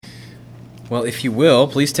Well, if you will,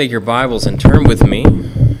 please take your Bibles and turn with me.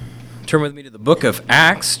 Turn with me to the book of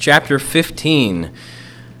Acts, chapter 15.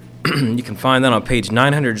 You can find that on page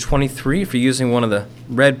 923 if you're using one of the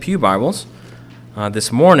red pew Bibles.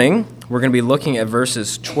 This morning, we're going to be looking at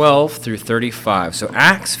verses 12 through 35. So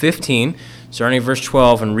Acts 15, starting at verse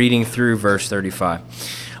 12 and reading through verse 35.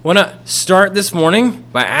 I want to start this morning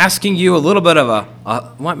by asking you a little bit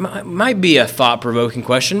of what might be a thought-provoking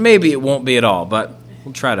question. Maybe it won't be at all, but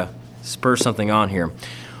we'll try to spur something on here.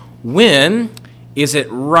 When is it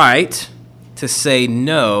right to say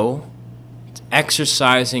no to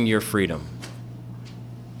exercising your freedom?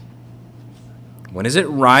 When is it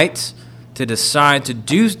right to decide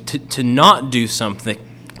to not do something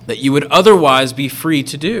that you would otherwise be free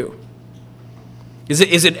to do? Is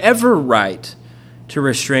it ever right to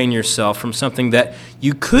restrain yourself from something that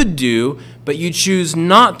you could do, but you choose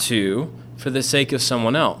not to for the sake of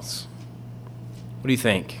someone else? What do you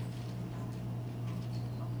think?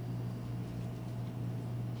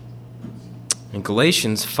 In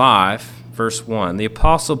Galatians 5, verse 1, the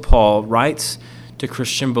Apostle Paul writes to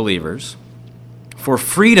Christian believers, "For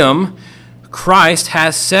freedom Christ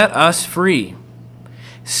has set us free.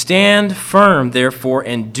 Stand firm, therefore,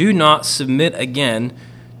 and do not submit again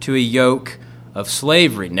to a yoke of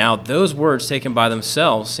slavery." Now, those words taken by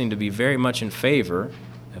themselves seem to be very much in favor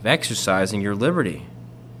of exercising your liberty.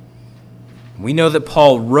 We know that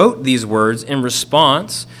Paul wrote these words in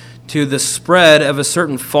response to the spread of a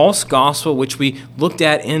certain false gospel, which we looked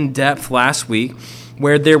at in depth last week,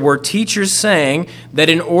 where there were teachers saying that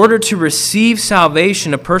in order to receive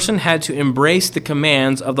salvation, a person had to embrace the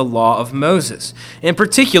commands of the law of Moses. In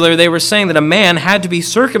particular, they were saying that a man had to be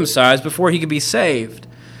circumcised before he could be saved.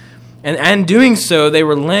 And doing so, they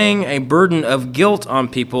were laying a burden of guilt on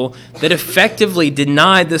people that effectively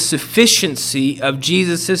denied the sufficiency of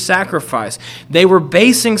Jesus' sacrifice. They were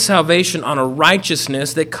basing salvation on a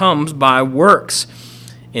righteousness that comes by works.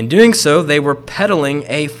 In doing so, they were peddling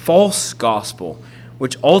a false gospel,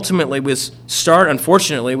 which ultimately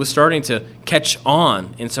unfortunately was starting to catch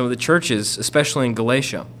on in some of the churches, especially in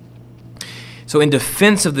Galatia. So in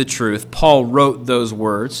defense of the truth, Paul wrote those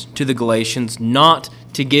words to the Galatians not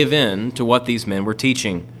to give in to what these men were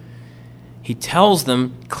teaching. He tells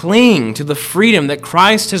them, cling to the freedom that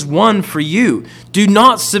Christ has won for you. Do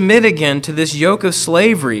not submit again to this yoke of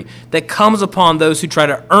slavery that comes upon those who try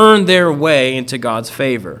to earn their way into God's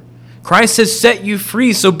favor. Christ has set you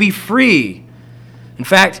free, so be free. In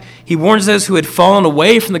fact, he warns those who had fallen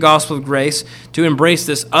away from the gospel of grace to embrace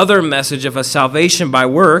this other message of a salvation by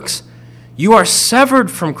works. You are severed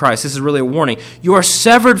from Christ. This is really a warning. You are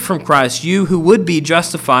severed from Christ, you who would be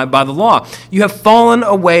justified by the law. You have fallen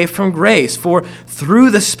away from grace, for through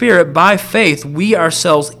the Spirit, by faith, we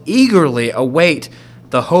ourselves eagerly await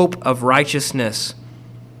the hope of righteousness.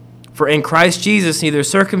 For in Christ Jesus, neither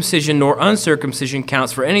circumcision nor uncircumcision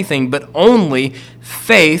counts for anything, but only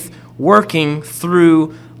faith working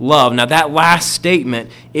through love. Now, that last statement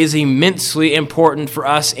is immensely important for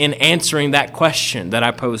us in answering that question that I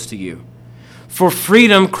posed to you. For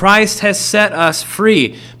freedom, Christ has set us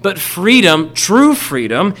free. But freedom, true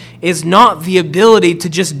freedom, is not the ability to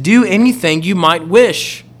just do anything you might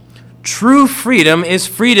wish. True freedom is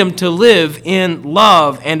freedom to live in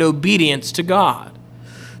love and obedience to God.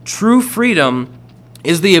 True freedom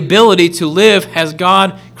is the ability to live as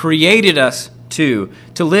God created us to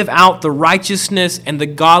live out the righteousness and the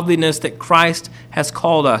godliness that Christ has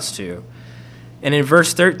called us to. And in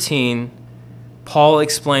verse 13, Paul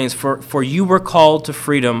explains, for you were called to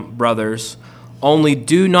freedom, brothers, only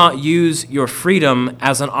do not use your freedom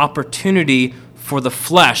as an opportunity for the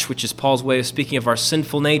flesh, which is Paul's way of speaking of our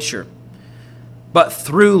sinful nature, but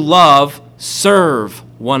through love serve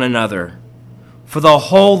one another. For the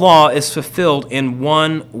whole law is fulfilled in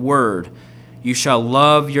one word: you shall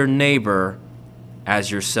love your neighbor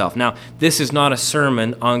as yourself. Now, this is not a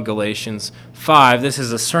sermon on Galatians 5. This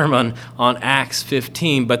is a sermon on Acts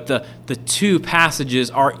 15, but the two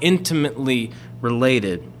passages are intimately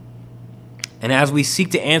related. And as we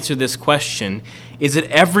seek to answer this question, is it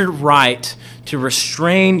ever right to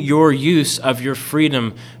restrain your use of your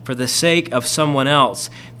freedom for the sake of someone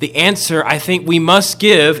else? The answer I think we must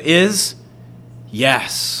give is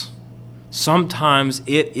yes. Sometimes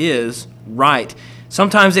it is right.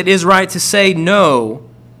 Sometimes it is right to say no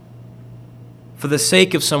for the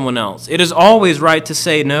sake of someone else. It is always right to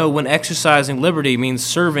say no when exercising liberty means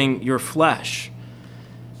serving your flesh.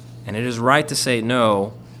 And it is right to say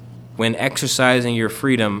no when exercising your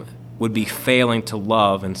freedom would be failing to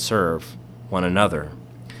love and serve one another.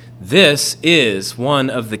 This is one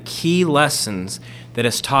of the key lessons that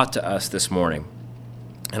is taught to us this morning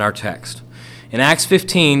in our text. In Acts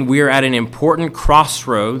 15, we are at an important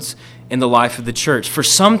crossroads in the life of the church. For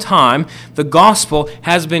some time, the gospel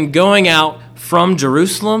has been going out from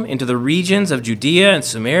Jerusalem into the regions of Judea and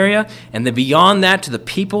Samaria, and then beyond that to the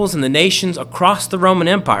peoples and the nations across the Roman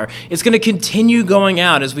Empire. It's going to continue going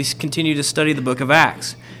out as we continue to study the book of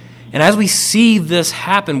Acts. And as we see this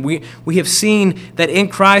happen, we have seen that in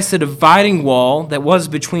Christ the dividing wall that was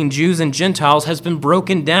between Jews and Gentiles has been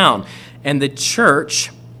broken down. And the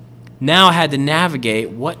church now had to navigate,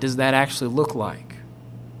 what does that actually look like?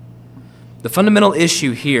 The fundamental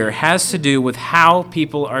issue here has to do with how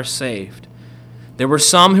people are saved. There were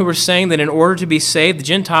some who were saying that in order to be saved, the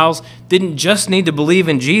Gentiles didn't just need to believe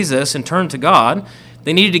in Jesus and turn to God.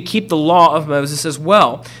 They needed to keep the law of Moses as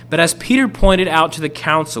well. But as Peter pointed out to the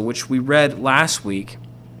council, which we read last week,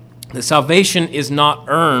 that salvation is not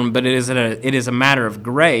earned, but it is a matter of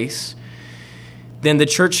grace, then the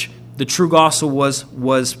church, the true gospel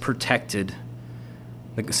was protected.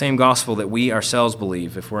 The same gospel that we ourselves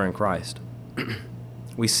believe if we're in Christ.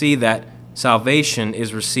 We see that salvation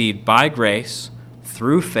is received by grace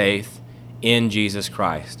through faith in Jesus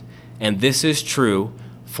Christ. And this is true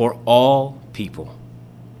for all people.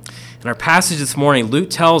 In our passage this morning, Luke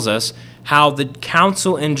tells us how the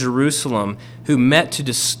council in Jerusalem who met to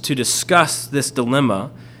discuss this dilemma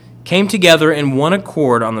came together in one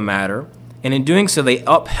accord on the matter, and in doing so they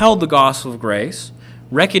upheld the gospel of grace,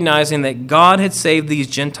 recognizing that God had saved these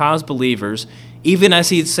Gentiles believers even as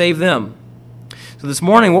he had saved them. So this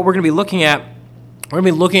morning, what we're going to be looking at, we're going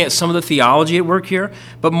to be looking at some of the theology at work here,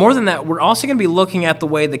 but more than that, we're also going to be looking at the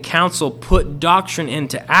way the council put doctrine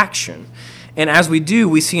into action. And as we do,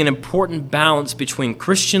 we see an important balance between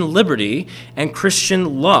Christian liberty and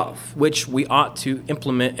Christian love, which we ought to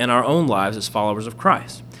implement in our own lives as followers of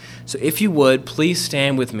Christ. So if you would, please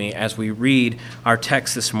stand with me as we read our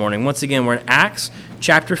text this morning. Once again, we're in Acts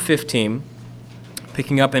chapter 15,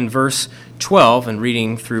 picking up in verse 12 and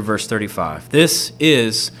reading through verse 35. This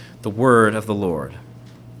is the word of the Lord.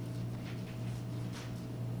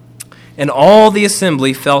 And all the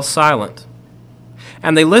assembly fell silent.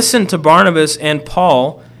 And they listened to Barnabas and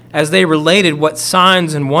Paul as they related what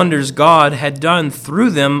signs and wonders God had done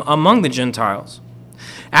through them among the Gentiles.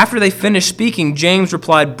 After they finished speaking, James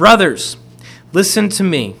replied, "Brothers, listen to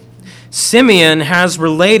me. Simeon has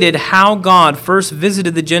related how God first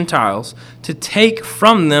visited the Gentiles to take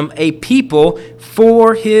from them a people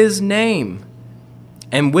for his name.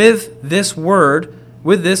 And with this,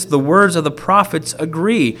 the words of the prophets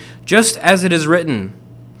agree, just as it is written,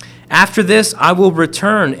 after this I will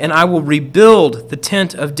return, and I will rebuild the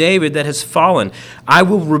tent of David that has fallen. I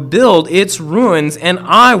will rebuild its ruins, and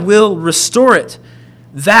I will restore it,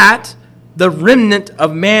 that the remnant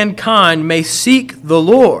of mankind may seek the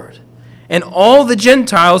Lord, and all the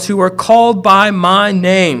Gentiles who are called by my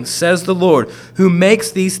name, says the Lord, who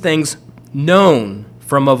makes these things known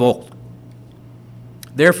from of old.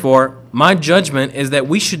 Therefore, my judgment is that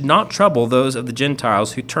we should not trouble those of the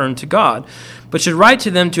Gentiles who turn to God, but should write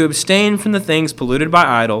to them to abstain from the things polluted by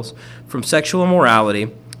idols, from sexual immorality,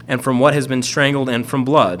 and from what has been strangled, and from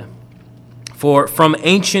blood. For from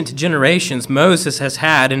ancient generations Moses has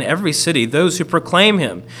had in every city those who proclaim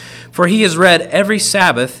him, for he is read every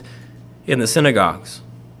Sabbath in the synagogues.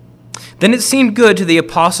 Then it seemed good to the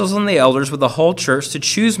apostles and the elders with the whole church to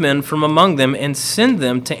choose men from among them and send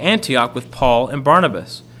them to Antioch with Paul and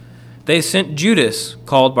Barnabas. They sent Judas,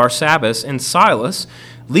 called Barsabbas, and Silas,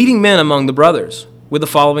 leading men among the brothers, with the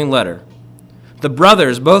following letter. The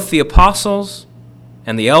brothers, both the apostles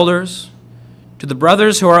and the elders, to the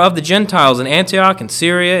brothers who are of the Gentiles in Antioch and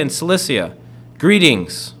Syria and Cilicia,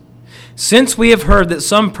 greetings. Since we have heard that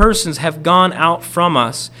some persons have gone out from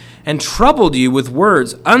us and troubled you with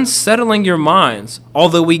words, unsettling your minds,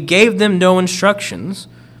 although we gave them no instructions,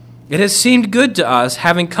 it has seemed good to us,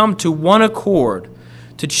 having come to one accord,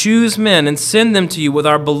 to choose men and send them to you with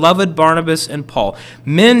our beloved Barnabas and Paul,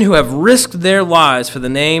 men who have risked their lives for the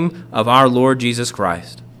name of our Lord Jesus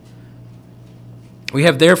Christ. We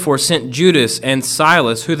have therefore sent Judas and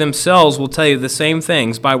Silas, who themselves will tell you the same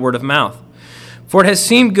things by word of mouth. For it has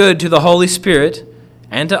seemed good to the Holy Spirit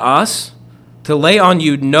and to us to lay on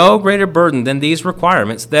you no greater burden than these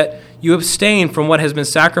requirements, that you abstain from what has been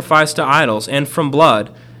sacrificed to idols, and from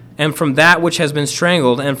blood, and from that which has been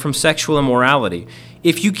strangled, and from sexual immorality.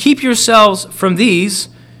 If you keep yourselves from these,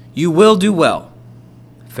 you will do well.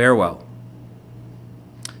 Farewell."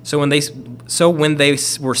 So when they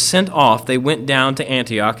were sent off, they went down to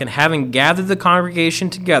Antioch, and having gathered the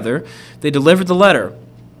congregation together, they delivered the letter.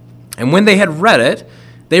 And when they had read it,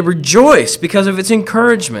 they rejoiced because of its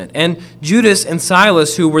encouragement. And Judas and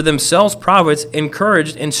Silas, who were themselves prophets,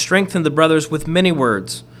 encouraged and strengthened the brothers with many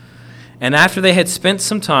words. And after they had spent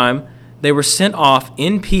some time, they were sent off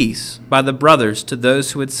in peace by the brothers to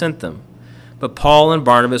those who had sent them. But Paul and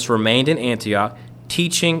Barnabas remained in Antioch,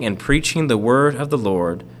 teaching and preaching the word of the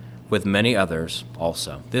Lord with many others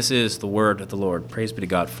also. This is the word of the Lord. Praise be to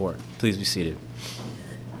God for it. Please be seated.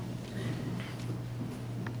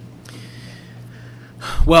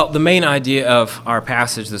 Well, the main idea of our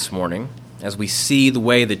passage this morning, as we see the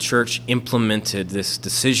way the church implemented this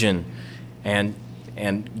decision and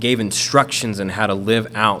gave instructions on how to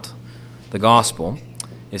live out the gospel,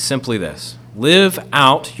 is simply this: live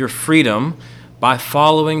out your freedom by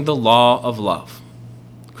following the law of love.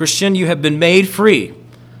 Christian, you have been made free,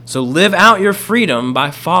 so live out your freedom by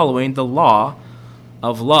following the law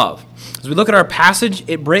of love. As we look at our passage,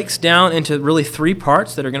 it breaks down into really three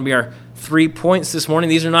parts that are going to be our 3 points this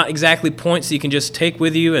morning. These are not exactly points that you can just take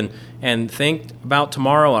with you and think about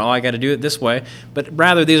tomorrow, and I got to do it this way, but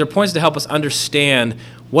rather these are points to help us understand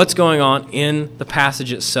what's going on in the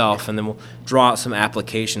passage itself, and then we'll draw out some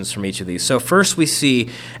applications from each of these. So first we see,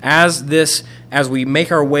 as we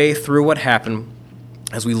make our way through what happened,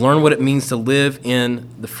 as we learn what it means to live in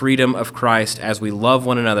the freedom of Christ, as we love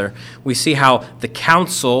one another, we see how the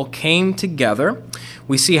council came together,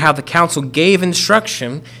 we see how the council gave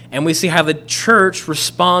instruction, and we see how the church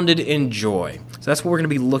responded in joy. So that's what we're going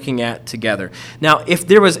to be looking at together. Now, if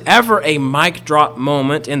there was ever a mic drop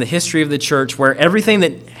moment in the history of the church where everything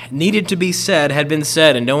that needed to be said had been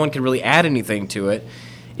said and no one could really add anything to it,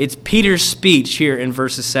 it's Peter's speech here in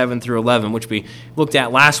verses 7 through 11, which we looked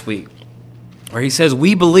at last week, where he says,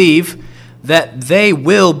 "We believe that they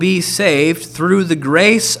will be saved through the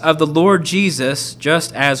grace of the Lord Jesus,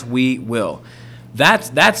 just as we will."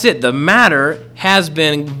 That's it. The matter has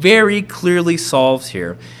been very clearly solved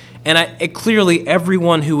here. And clearly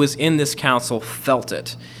everyone who was in this council felt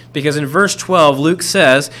it. Because in verse 12, Luke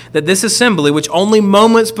says that this assembly, which only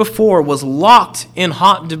moments before was locked in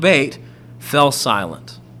hot debate, fell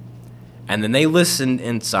silent. And then they listened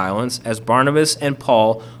in silence as Barnabas and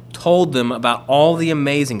Paul told them about all the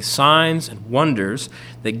amazing signs and wonders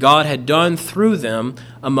that God had done through them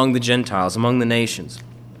among the Gentiles, among the nations.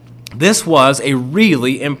 This was a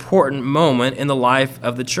really important moment in the life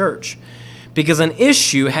of the church, because an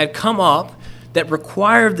issue had come up that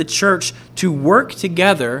required the church to work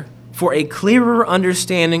together for a clearer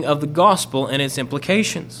understanding of the gospel and its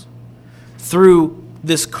implications. Through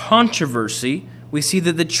this controversy, we see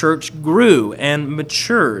that the church grew and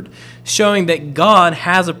matured, showing that God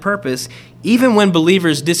has a purpose even when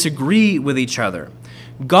believers disagree with each other.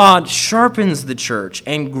 God sharpens the church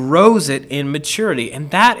and grows it in maturity,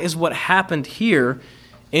 and that is what happened here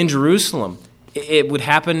in Jerusalem. It would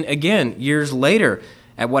happen again years later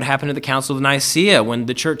at what happened at the Council of Nicaea, when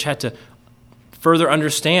the church had to further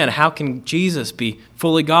understand how can Jesus be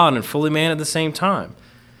fully God and fully man at the same time.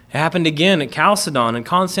 It happened again at Chalcedon and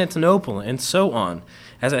Constantinople and so on,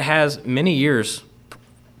 as it has many years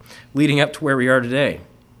leading up to where we are today.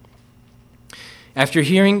 After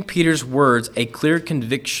hearing Peter's words, a clear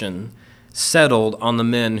conviction settled on the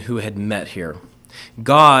men who had met here.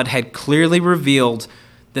 God had clearly revealed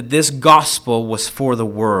that this gospel was for the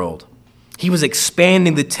world. He was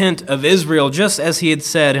expanding the tent of Israel, just as he had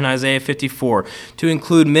said in Isaiah 54, to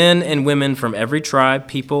include men and women from every tribe,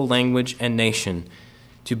 people, language, and nation,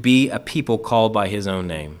 to be a people called by his own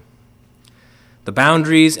name. The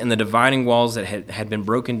boundaries and the dividing walls that had been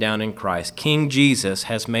broken down in Christ, King Jesus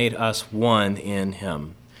has made us one in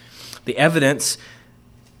him. The evidence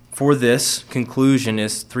for this conclusion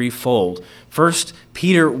is threefold. First,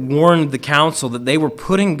 Peter warned the council that they were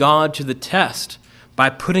putting God to the test by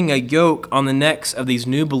putting a yoke on the necks of these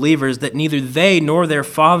new believers that neither they nor their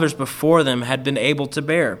fathers before them had been able to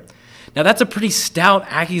bear. Now, that's a pretty stout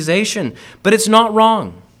accusation, but it's not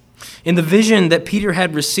wrong. In the vision that Peter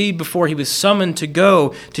had received before he was summoned to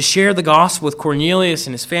go to share the gospel with Cornelius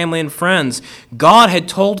and his family and friends, God had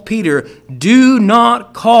told Peter, "Do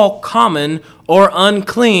not call common or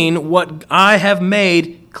unclean what I have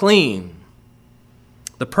made clean."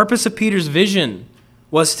 The purpose of Peter's vision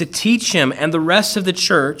was to teach him and the rest of the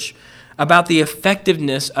church about the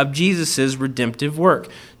effectiveness of Jesus' redemptive work.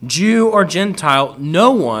 Jew or Gentile,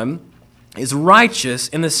 no one is righteous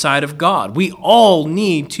in the sight of God. We all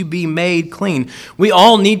need to be made clean. We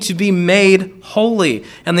all need to be made holy.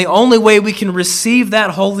 And the only way we can receive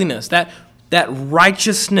that holiness, that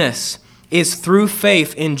righteousness, is through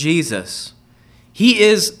faith in Jesus. He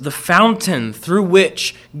is the fountain through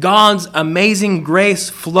which God's amazing grace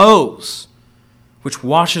flows, which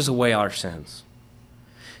washes away our sins.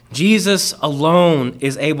 Jesus alone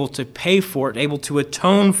is able to pay for it, able to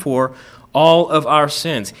atone for all of our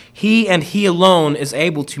sins. He and He alone is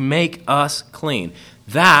able to make us clean.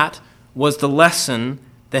 That was the lesson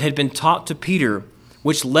that had been taught to Peter,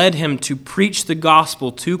 which led him to preach the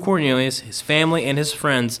gospel to Cornelius, his family, and his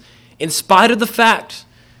friends, in spite of the fact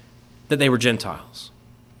that they were Gentiles.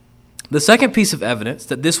 The second piece of evidence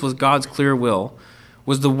that this was God's clear will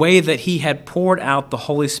was the way that he had poured out the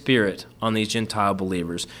Holy Spirit on these Gentile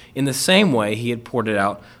believers, in the same way he had poured it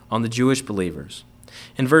out on the Jewish believers.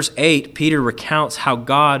 In verse 8, Peter recounts how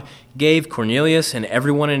God gave Cornelius and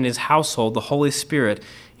everyone in his household the Holy Spirit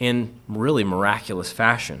in really miraculous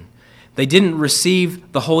fashion. They didn't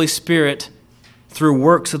receive the Holy Spirit through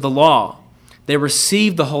works of the law. They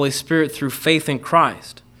received the Holy Spirit through faith in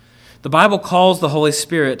Christ. The Bible calls the Holy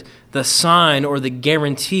Spirit the sign or the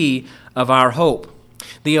guarantee of our hope.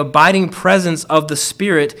 The abiding presence of the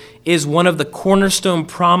Spirit is one of the cornerstone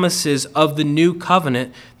promises of the new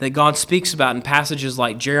covenant that God speaks about in passages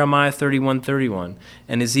like Jeremiah 31:31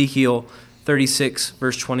 and Ezekiel 36,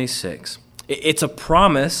 verse 26. It's a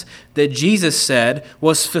promise that Jesus said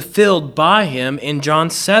was fulfilled by him in John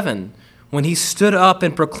 7, when he stood up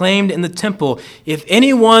and proclaimed in the temple, "If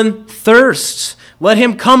anyone thirsts, let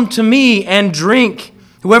him come to me and drink.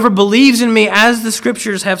 Whoever believes in me, as the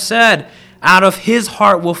scriptures have said, out of his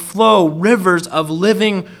heart will flow rivers of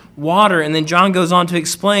living water." And then John goes on to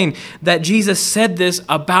explain that Jesus said this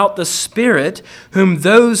about the Spirit, whom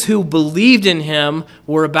those who believed in him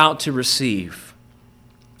were about to receive.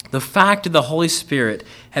 The fact that the Holy Spirit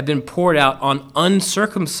had been poured out on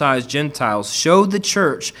uncircumcised Gentiles showed the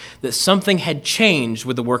church that something had changed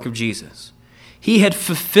with the work of Jesus. He had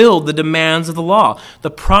fulfilled the demands of the law. The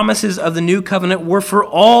promises of the new covenant were for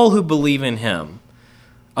all who believe in him.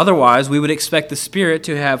 Otherwise, we would expect the Spirit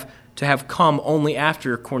to have come only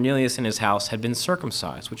after Cornelius and his house had been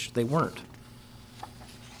circumcised, which they weren't.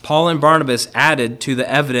 Paul and Barnabas added to the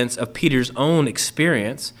evidence of Peter's own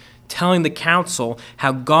experience, telling the council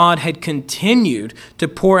how God had continued to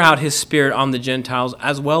pour out his Spirit on the Gentiles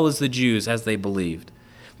as well as the Jews as they believed.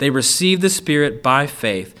 They received the Spirit by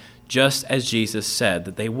faith, just as Jesus said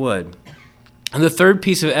that they would. And the third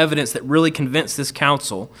piece of evidence that really convinced this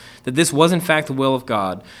council that this was in fact the will of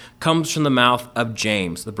God comes from the mouth of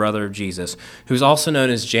James, the brother of Jesus, who's also known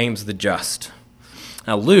as James the Just.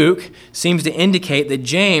 Now, Luke seems to indicate that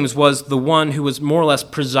James was the one who was more or less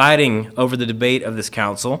presiding over the debate of this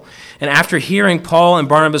council. And after hearing Paul and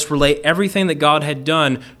Barnabas relate everything that God had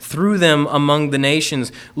done through them among the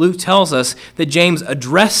nations, Luke tells us that James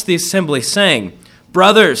addressed the assembly saying,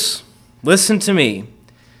 "Brothers, listen to me.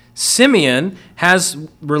 Simeon has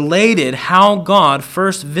related how God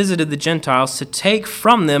first visited the Gentiles to take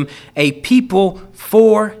from them a people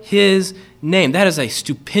for his name." That is a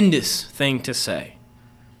stupendous thing to say.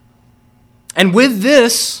 And with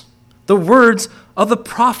this, the words of the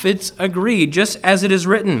prophets agreed, just as it is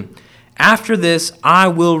written, "After this I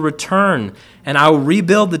will return, and I will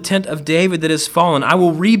rebuild the tent of David that is fallen. I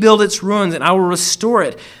will rebuild its ruins, and I will restore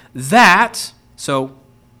it." So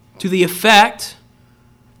to the effect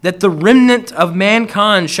that the remnant of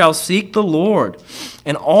mankind shall seek the Lord,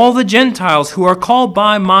 and all the Gentiles who are called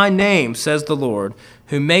by my name, says the Lord,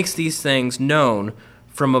 who makes these things known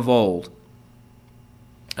from of old.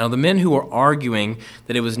 Now, the men who were arguing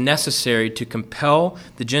that it was necessary to compel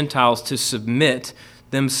the Gentiles to submit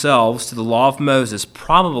themselves to the law of Moses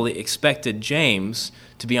probably expected James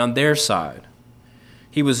to be on their side.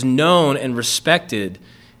 He was known and respected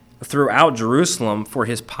throughout Jerusalem for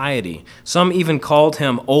his piety. Some even called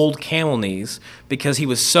him Old Camel Knees because he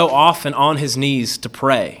was so often on his knees to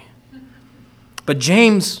pray. But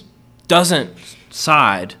James doesn't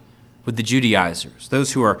side with the Judaizers,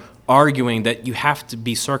 those who are arguing that you have to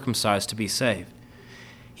be circumcised to be saved.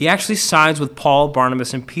 He actually sides with Paul,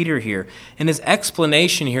 Barnabas, and Peter here. And his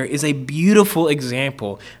explanation here is a beautiful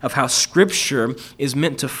example of how Scripture is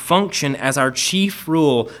meant to function as our chief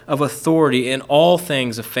rule of authority in all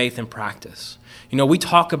things of faith and practice. You know, we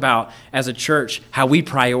talk about, as a church, how we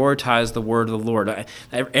prioritize the word of the Lord.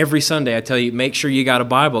 Every Sunday I tell you, make sure you got a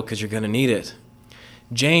Bible because you're going to need it.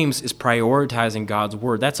 James is prioritizing God's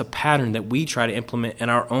word. That's a pattern that we try to implement in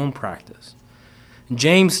our own practice.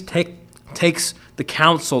 James takes the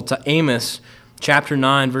counsel to Amos chapter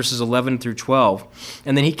 9, verses 11 through 12,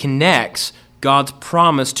 and then he connects God's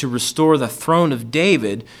promise to restore the throne of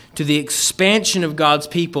David to the expansion of God's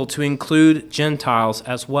people to include Gentiles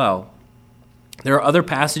as well. There are other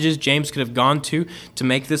passages James could have gone to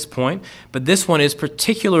make this point, but this one is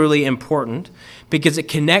particularly important because it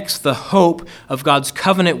connects the hope of God's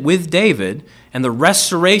covenant with David and the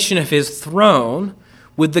restoration of his throne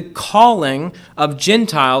with the calling of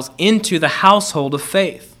Gentiles into the household of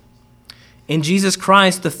faith. In Jesus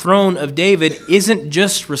Christ, the throne of David isn't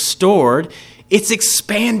just restored, it's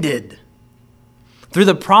expanded. Through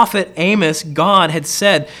the prophet Amos, God had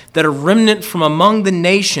said that a remnant from among the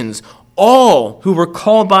nations, all who were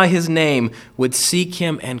called by his name, would seek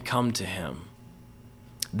him and come to him.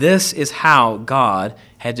 This is how God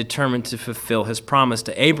had determined to fulfill his promise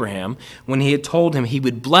to Abraham when he had told him he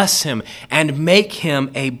would bless him and make him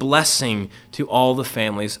a blessing to all the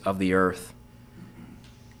families of the earth.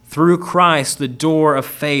 Through Christ, the door of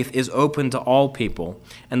faith is open to all people,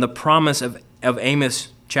 and the promise of Amos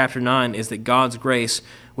chapter 9 is that God's grace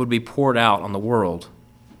would be poured out on the world.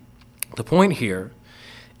 The point here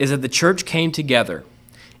is that the church came together,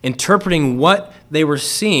 interpreting what they were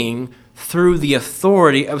seeing through the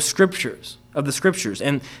authority of the Scriptures.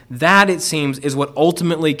 And that, it seems, is what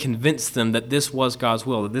ultimately convinced them that this was God's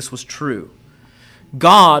will, that this was true.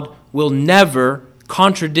 God will never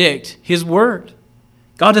contradict his word.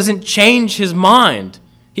 God doesn't change his mind.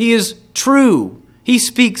 He is true. He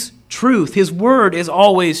speaks truth. His word is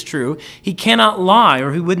always true. He cannot lie,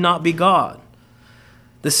 or he would not be God.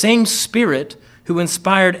 The same Spirit who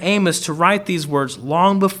inspired Amos to write these words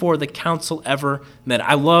long before the council ever met.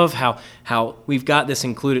 I love how we've got this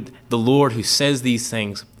included. The Lord who says these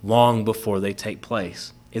things long before they take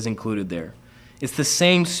place is included there. It's the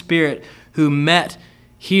same Spirit who met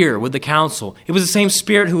here with the council. It was the same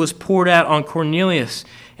Spirit who was poured out on Cornelius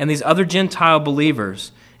and these other Gentile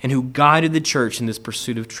believers and who guided the church in this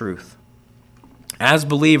pursuit of truth. As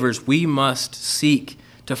believers, we must seek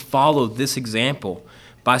to follow this example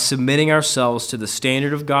by submitting ourselves to the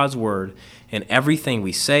standard of God's word in everything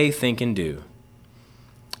we say, think, and do.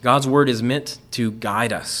 God's word is meant to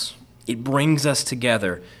guide us. It brings us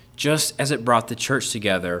together, just as it brought the church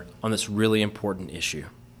together on this really important issue.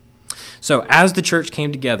 So as the church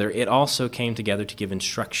came together, it also came together to give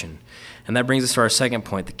instruction. And that brings us to our second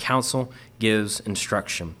point. The council gives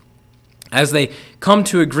instruction. As they come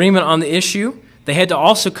to agreement on the issue, they had to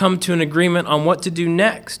also come to an agreement on what to do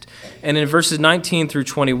next. And in verses 19 through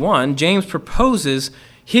 21, James proposes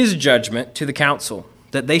his judgment to the council,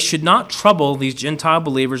 that they should not trouble these Gentile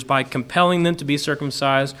believers by compelling them to be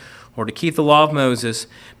circumcised or to keep the law of Moses.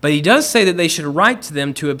 But he does say that they should write to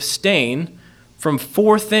them to abstain from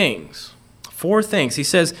four things. Four things. He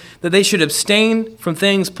says that they should abstain from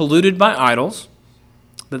things polluted by idols,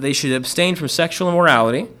 that they should abstain from sexual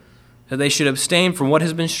immorality, that they should abstain from what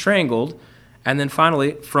has been strangled, and then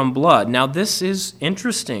finally, from blood. Now, this is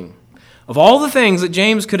interesting. Of all the things that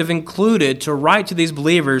James could have included to write to these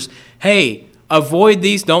believers, hey, avoid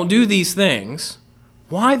these, don't do these things,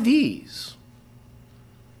 why these?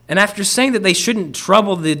 And after saying that they shouldn't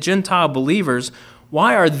trouble the Gentile believers,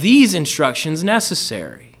 why are these instructions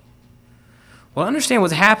necessary? Well, understand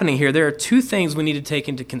what's happening here. There are two things we need to take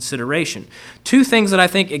into consideration. Two things that I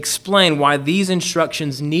think explain why these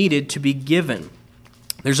instructions needed to be given.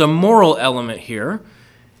 There's a moral element here,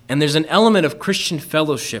 and there's an element of Christian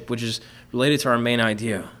fellowship, which is related to our main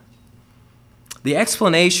idea. The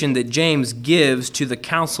explanation that James gives to the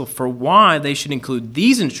council for why they should include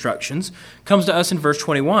these instructions comes to us in verse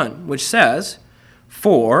 21, which says,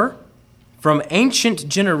 "For from ancient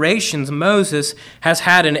generations Moses has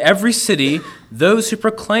had in every city those who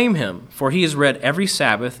proclaim him, for he is read every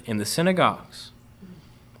Sabbath in the synagogues."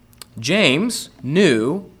 James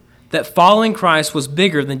knew that following Christ was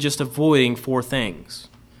bigger than just avoiding four things.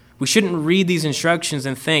 We shouldn't read these instructions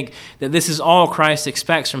and think that this is all Christ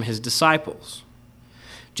expects from his disciples.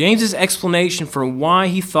 James's explanation for why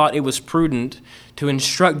he thought it was prudent to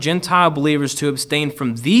instruct Gentile believers to abstain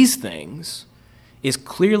from these things is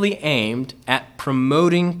clearly aimed at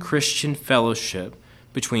promoting Christian fellowship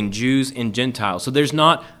between Jews and Gentiles. So there's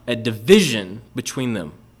not a division between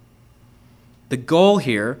them. The goal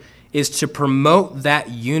here is to promote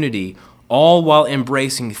that unity, all while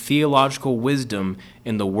embracing theological wisdom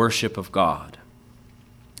in the worship of God.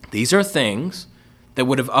 These are things that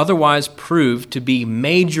would have otherwise proved to be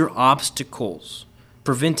major obstacles,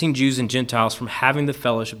 preventing Jews and Gentiles from having the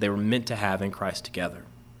fellowship they were meant to have in Christ together.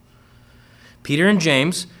 Peter and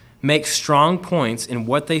James make strong points in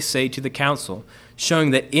what they say to the council,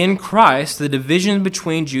 showing that in Christ, the division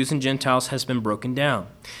between Jews and Gentiles has been broken down.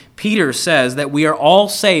 Peter says that we are all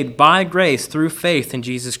saved by grace through faith in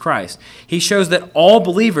Jesus Christ. He shows that all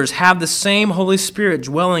believers have the same Holy Spirit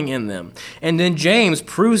dwelling in them. And then James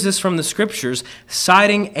proves this from the Scriptures,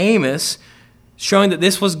 citing Amos, showing that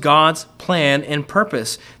this was God's plan and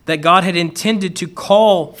purpose, that God had intended to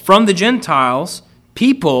call from the Gentiles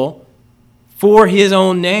people for his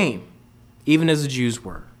own name, even as the Jews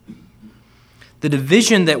were. The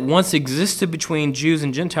division that once existed between Jews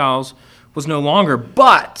and Gentiles was no longer,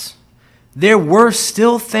 but there were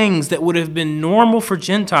still things that would have been normal for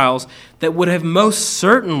Gentiles that would have most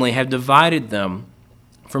certainly have divided them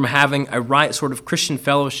from having a right sort of Christian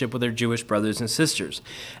fellowship with their Jewish brothers and sisters.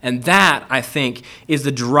 And that, I think, is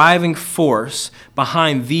the driving force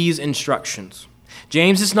behind these instructions.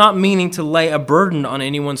 James is not meaning to lay a burden on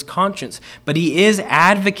anyone's conscience, but he is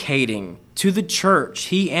advocating to the church,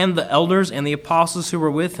 he and the elders and the apostles who were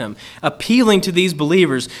with him, appealing to these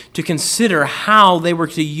believers to consider how they were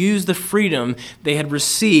to use the freedom they had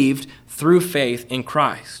received through faith in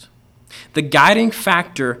Christ. The guiding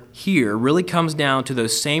factor here really comes down to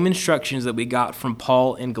those same instructions that we got from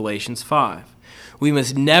Paul in Galatians 5. We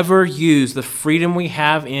must never use the freedom we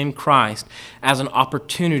have in Christ as an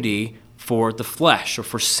opportunity for the flesh or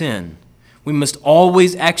for sin. We must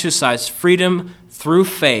always exercise freedom through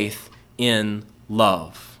faith in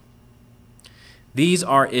love. These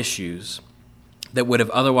are issues that would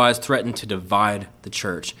have otherwise threatened to divide the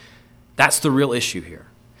church. That's the real issue here.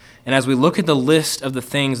 And as we look at the list of the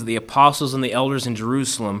things that the apostles and the elders in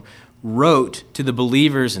Jerusalem wrote to the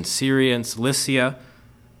believers in Syria and Cilicia,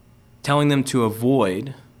 telling them to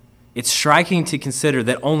avoid, it's striking to consider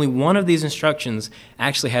that only one of these instructions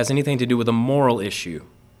actually has anything to do with a moral issue,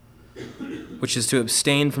 which is to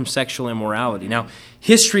abstain from sexual immorality. Now,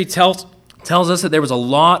 history tells us that there was a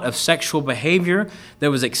lot of sexual behavior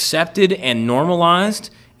that was accepted and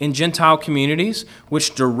normalized in Gentile communities,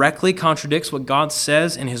 which directly contradicts what God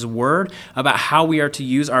says in His Word about how we are to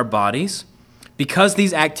use our bodies. Because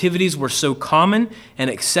these activities were so common and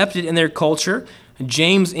accepted in their culture,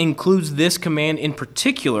 James includes this command in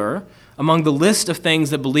particular among the list of things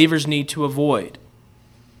that believers need to avoid.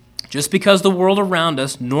 Just because the world around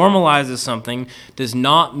us normalizes something does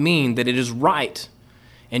not mean that it is right.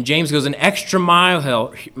 And James goes an extra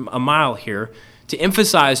mile here to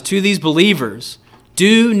emphasize to these believers,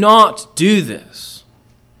 do not do this.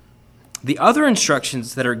 The other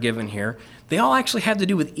instructions that are given here, they all actually have to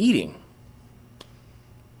do with eating.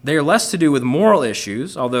 They are less to do with moral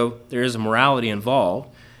issues, although there is a morality involved,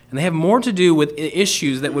 and they have more to do with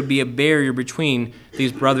issues that would be a barrier between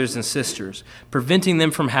these brothers and sisters, preventing them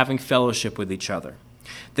from having fellowship with each other.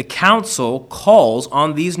 The council calls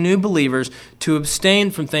on these new believers to abstain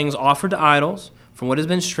from things offered to idols, from what has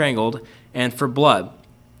been strangled, and for blood.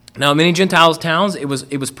 Now, in many Gentile towns, it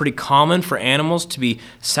was pretty common for animals to be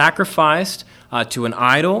sacrificed to an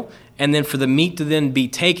idol, and then for the meat to then be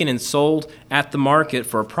taken and sold at the market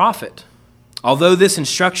for a profit. Although this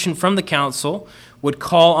instruction from the council would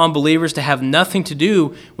call on believers to have nothing to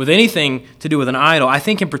do with anything to do with an idol, I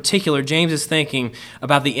think in particular James is thinking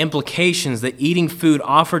about the implications that eating food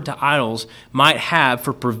offered to idols might have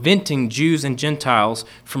for preventing Jews and Gentiles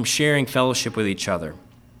from sharing fellowship with each other.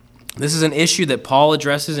 This is an issue that Paul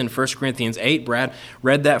addresses in 1 Corinthians 8. Brad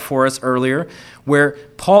read that for us earlier, where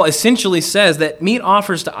Paul essentially says that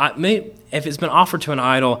if it's been offered to an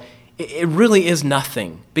idol, it really is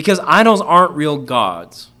nothing, because idols aren't real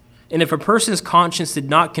gods. And if a person's conscience did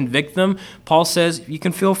not convict them, Paul says you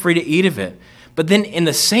can feel free to eat of it. But then in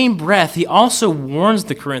the same breath, he also warns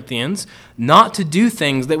the Corinthians not to do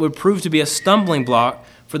things that would prove to be a stumbling block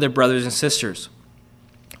for their brothers and sisters.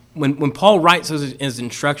 When Paul writes his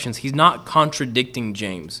instructions, he's not contradicting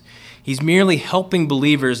James. He's merely helping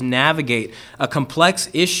believers navigate a complex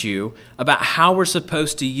issue about how we're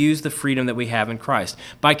supposed to use the freedom that we have in Christ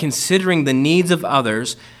by considering the needs of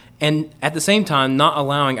others and at the same time not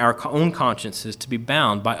allowing our own consciences to be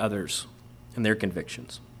bound by others and their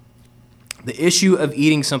convictions. The issue of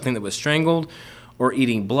eating something that was strangled or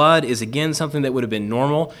eating blood is again something that would have been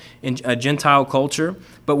normal in a Gentile culture,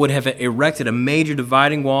 but would have erected a major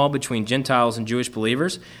dividing wall between Gentiles and Jewish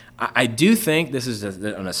believers. I do think, this is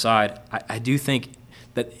an aside, I do think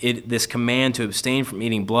that this command to abstain from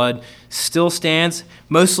eating blood still stands,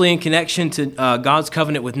 mostly in connection to God's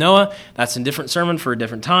covenant with Noah. That's a different sermon for a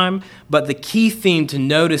different time. But the key theme to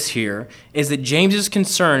notice here is that James's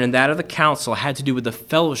concern and that of the council had to do with the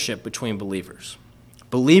fellowship between believers.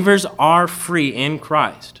 Believers are free in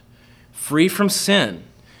Christ, free from sin,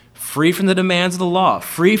 free from the demands of the law,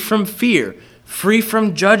 free from fear, free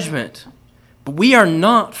from judgment. But we are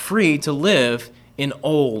not free to live in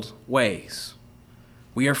old ways.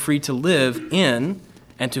 We are free to live in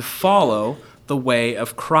and to follow the way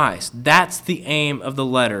of Christ. That's the aim of the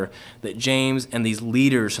letter that James and these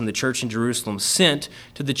leaders from the church in Jerusalem sent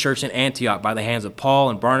to the church in Antioch by the hands of Paul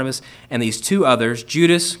and Barnabas and these two others,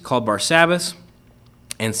 Judas, called Barsabbas,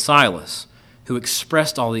 and Silas, who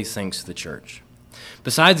expressed all these things to the church.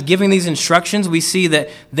 Besides giving these instructions, we see that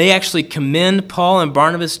they actually commend Paul and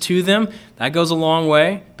Barnabas to them. That goes a long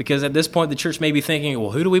way, because at this point the church may be thinking,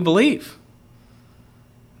 well, who do we believe?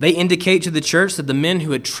 They indicate to the church that the men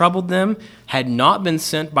who had troubled them had not been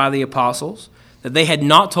sent by the apostles, that they had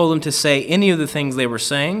not told them to say any of the things they were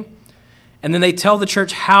saying, And then they tell the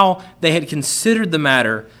church how they had considered the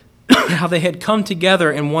matter, how they had come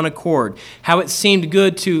together in one accord, how it seemed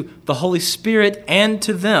good to the Holy Spirit and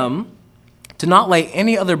to them to not lay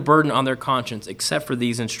any other burden on their conscience except for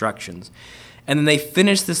these instructions. And then they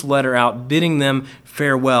finish this letter out, bidding them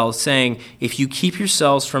farewell, saying, if you keep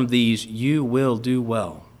yourselves from these, you will do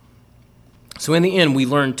well. So in the end, we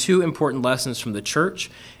learn two important lessons from the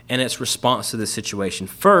church and its response to this situation.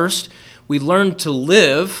 First, we learn to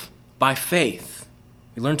live by faith.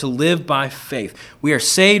 We learn to live by faith. We are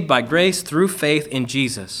saved by grace through faith in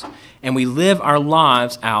Jesus, and we live our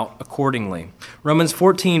lives out accordingly. Romans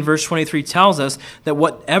 14, verse 23 tells us that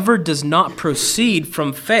whatever does not proceed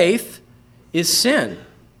from faith is sin.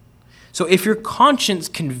 So if your conscience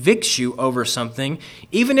convicts you over something,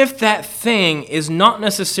 even if that thing is not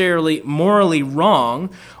necessarily morally wrong,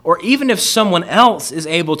 or even if someone else is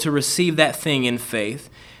able to receive that thing in faith,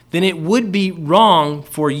 then it would be wrong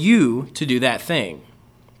for you to do that thing.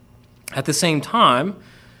 At the same time,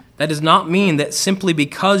 that does not mean that simply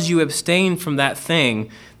because you abstain from that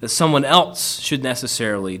thing, that someone else should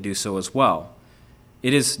necessarily do so as well.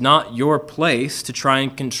 It is not your place to try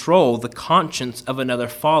and control the conscience of another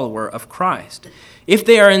follower of Christ. If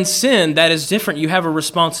they are in sin, that is different. You have a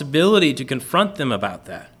responsibility to confront them about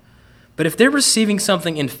that. But if they're receiving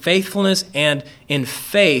something in faithfulness and in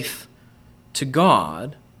faith to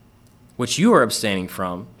God, which you are abstaining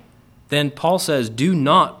from, then Paul says, do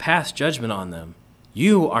not pass judgment on them.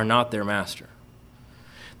 You are not their master.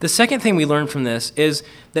 The second thing we learn from this is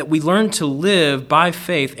that we learn to live by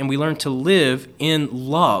faith and we learn to live in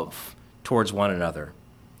love towards one another.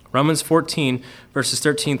 Romans 14, verses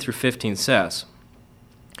 13 through 15 says,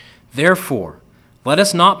 therefore, let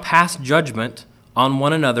us not pass judgment on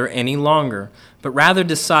one another any longer, but rather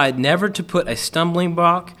decide never to put a stumbling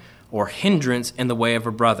block or hindrance in the way of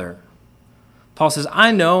a brother. Paul says,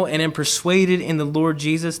 I know and am persuaded in the Lord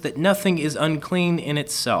Jesus that nothing is unclean in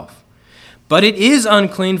itself, but it is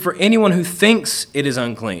unclean for anyone who thinks it is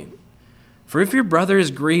unclean. For if your brother is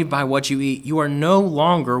grieved by what you eat, you are no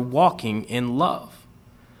longer walking in love.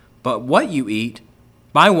 But what you eat,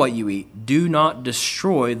 by what you eat, do not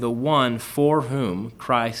destroy the one for whom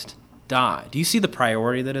Christ died. Do you see the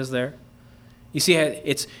priority that is there? You see,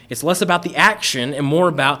 it's less about the action and more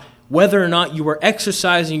about whether or not you are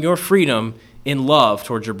exercising your freedom in love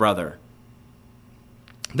towards your brother.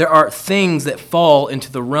 There are things that fall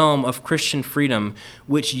into the realm of Christian freedom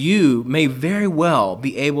which you may very well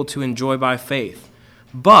be able to enjoy by faith,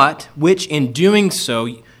 but which in doing so,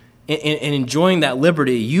 in enjoying that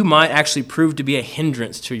liberty, you might actually prove to be a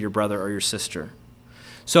hindrance to your brother or your sister.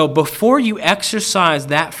 So before you exercise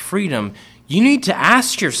that freedom, you need to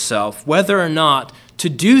ask yourself whether or not to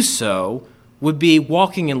do so would be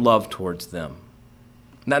walking in love towards them.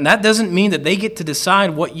 Now, that doesn't mean that they get to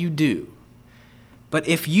decide what you do. But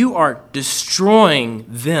if you are destroying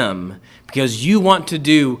them because you want to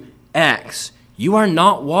do X, you are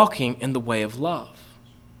not walking in the way of love.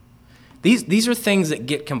 These are things that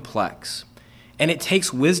get complex. And it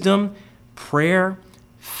takes wisdom, prayer,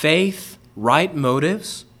 faith, right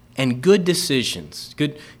motives, and good decisions,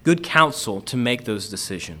 good counsel to make those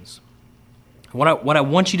decisions. What I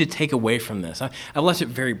want you to take away from this, I left it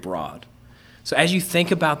very broad. So as you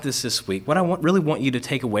think about this week, what I really want you to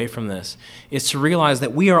take away from this is to realize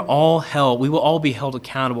that we will all be held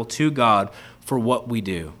accountable to God for what we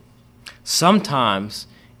do. Sometimes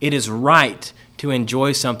it is right to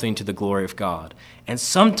enjoy something to the glory of God. And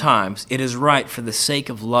sometimes it is right for the sake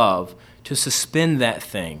of love to suspend that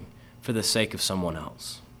thing for the sake of someone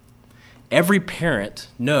else. Every parent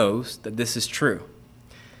knows that this is true.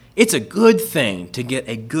 It's a good thing to get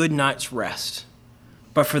a good night's rest.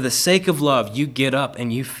 But for the sake of love, you get up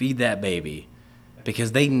and you feed that baby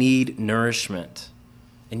because they need nourishment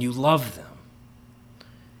and you love them.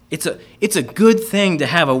 It's a good thing to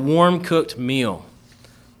have a warm cooked meal.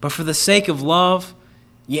 But for the sake of love,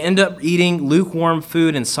 you end up eating lukewarm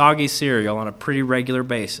food and soggy cereal on a pretty regular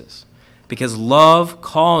basis because love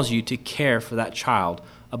calls you to care for that child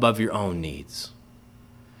above your own needs.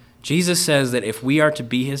 Jesus says that if we are to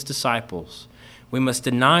be his disciples, we must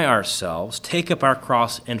deny ourselves, take up our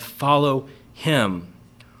cross, and follow him.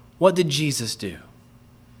 What did Jesus do?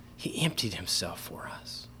 He emptied himself for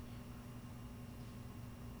us.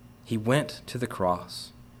 He went to the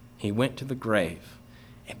cross. He went to the grave.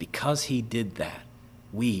 And because he did that,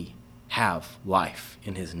 we have life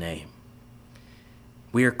in his name.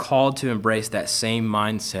 We are called to embrace that same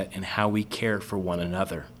mindset in how we care for one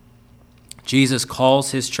another. Jesus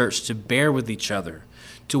calls his church to bear with each other,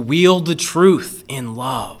 to wield the truth in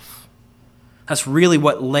love. That's really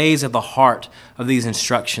what lays at the heart of these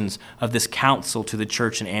instructions of this counsel to the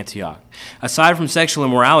church in Antioch. Aside from sexual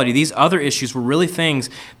immorality, these other issues were really things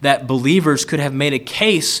that believers could have made a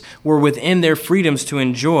case were within their freedoms to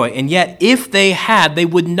enjoy. And yet, if they had, they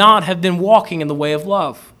would not have been walking in the way of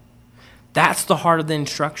love. That's the heart of the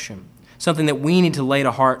instruction, something that we need to lay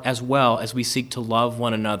to heart as well as we seek to love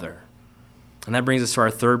one another. And that brings us to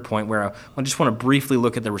our third point, where I just want to briefly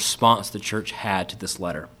look at the response the church had to this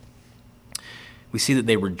letter. We see that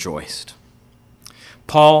they rejoiced.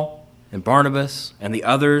 Paul and Barnabas and the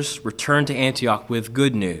others returned to Antioch with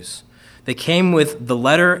good news. They came with the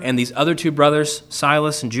letter and these other two brothers,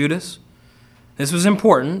 Silas and Judas. This was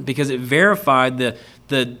important because it verified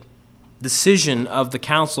the decision of the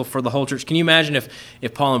council for the whole church. Can you imagine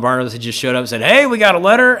if Paul and Barnabas had just showed up and said, hey, we got a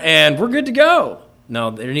letter and we're good to go?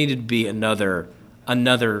 No, there needed to be another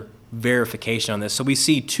verification on this. So we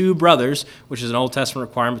see two brothers, which is an Old Testament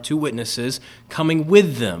requirement, two witnesses, coming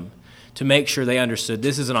with them to make sure they understood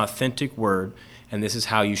this is an authentic word and this is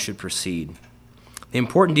how you should proceed. The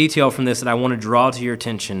important detail from this that I want to draw to your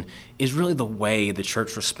attention is really the way the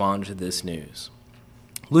church responded to this news.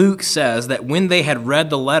 Luke says that when they had read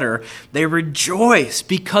the letter, they rejoiced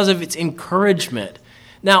because of its encouragement.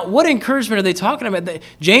 Now, what encouragement are they talking about?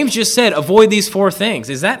 James just said, avoid these four things.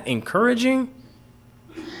 Is that encouraging?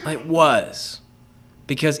 It was,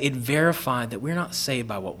 because it verified that we're not saved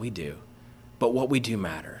by what we do, but what we do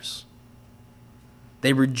matters.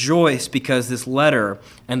 They rejoiced because this letter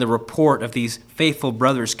and the report of these faithful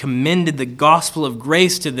brothers commended the gospel of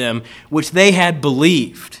grace to them, which they had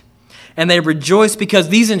believed. And they rejoiced because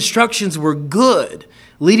these instructions were good,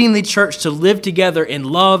 leading the church to live together in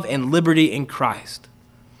love and liberty in Christ.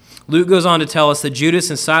 Luke goes on to tell us that Judas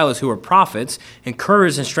and Silas, who were prophets,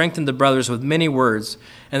 encouraged and strengthened the brothers with many words,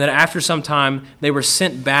 and that after some time they were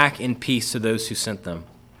sent back in peace to those who sent them.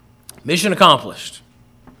 Mission accomplished.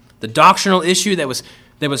 The doctrinal issue that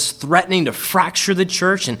was threatening to fracture the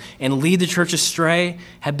church and lead the church astray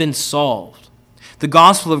had been solved. The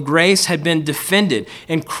gospel of grace had been defended,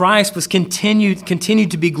 and Christ was continued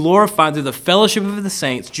to be glorified through the fellowship of the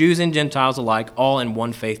saints, Jews and Gentiles alike, all in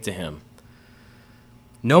one faith to him.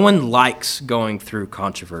 No one likes going through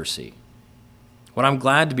controversy. What I'm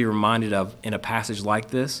glad to be reminded of in a passage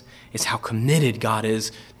like this is how committed God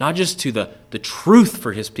is, not just to the truth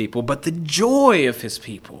for his people, but the joy of his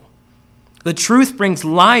people. The truth brings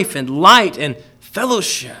life and light and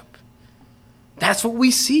fellowship. That's what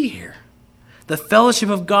we see here. The fellowship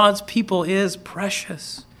of God's people is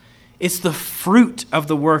precious. It's the fruit of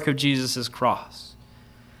the work of Jesus' cross.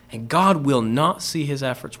 And God will not see his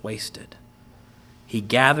efforts wasted. He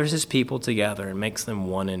gathers his people together and makes them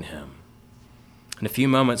one in him. In a few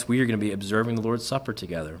moments, we are going to be observing the Lord's Supper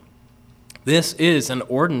together. This is an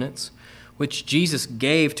ordinance which Jesus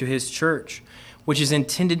gave to his church, which is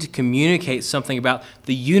intended to communicate something about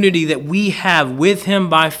the unity that we have with him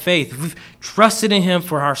by faith. We've trusted in him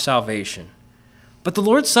for our salvation. But the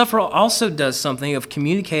Lord's Supper also does something of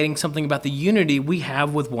communicating something about the unity we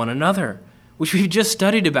have with one another, which we've just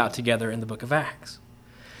studied about together in the book of Acts.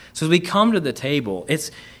 So as we come to the table,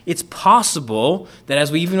 it's possible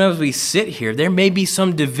that even as we sit here, there may be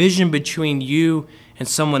some division between you and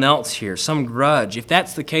someone else here, some grudge. If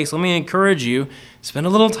that's the case, let me encourage you, spend a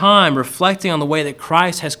little time reflecting on the way that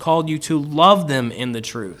Christ has called you to love them in the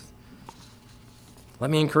truth.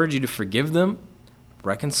 Let me encourage you to forgive them,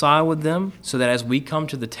 reconcile with them, so that as we come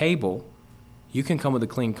to the table, you can come with a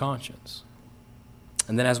clean conscience.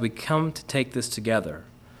 And then as we come to take this together,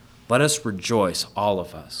 let us rejoice, all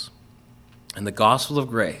of us, in the gospel of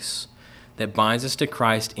grace that binds us to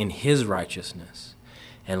Christ in his righteousness.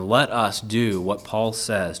 And let us do what Paul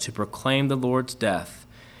says to proclaim the Lord's death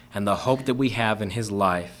and the hope that we have in his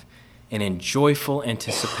life, and in joyful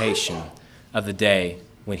anticipation of the day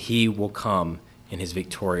when he will come in his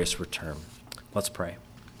victorious return. Let's pray.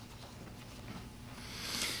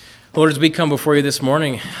 Lord, as we come before you this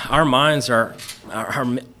morning, our minds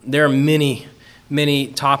there are many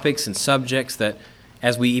topics and subjects that,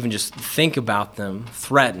 as we even just think about them,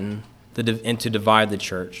 threaten and to divide the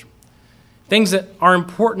church. Things that are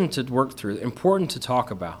important to work through, important to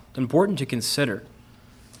talk about, important to consider,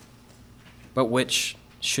 but which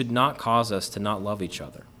should not cause us to not love each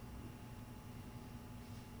other.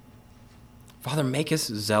 Father, make us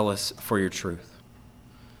zealous for your truth.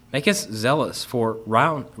 Make us zealous for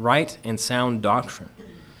right and sound doctrine.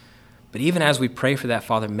 But even as we pray for that,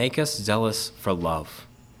 Father, make us zealous for love.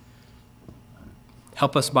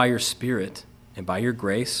 Help us by your Spirit and by your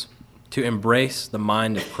grace to embrace the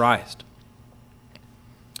mind of Christ,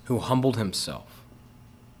 who humbled himself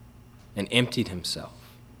and emptied himself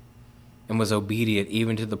and was obedient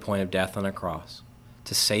even to the point of death on a cross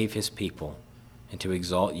to save his people and to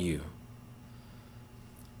exalt you.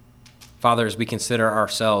 Father, as we consider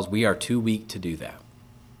ourselves, we are too weak to do that.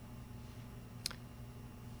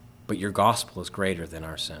 But your gospel is greater than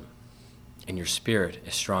our sin, and your Spirit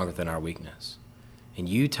is stronger than our weakness. And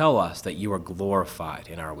you tell us that you are glorified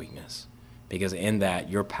in our weakness, because in that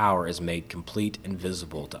your power is made complete and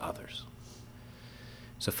visible to others.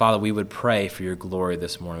 So, Father, we would pray for your glory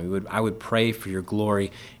this morning. I would pray for your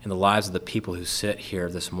glory in the lives of the people who sit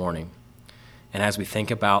here this morning. And as we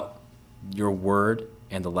think about your word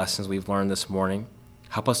and the lessons we've learned this morning,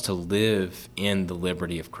 help us to live in the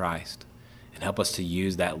liberty of Christ, and help us to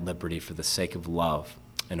use that liberty for the sake of love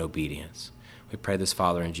and obedience. We pray this,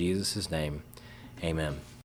 Father, in Jesus' name. Amen.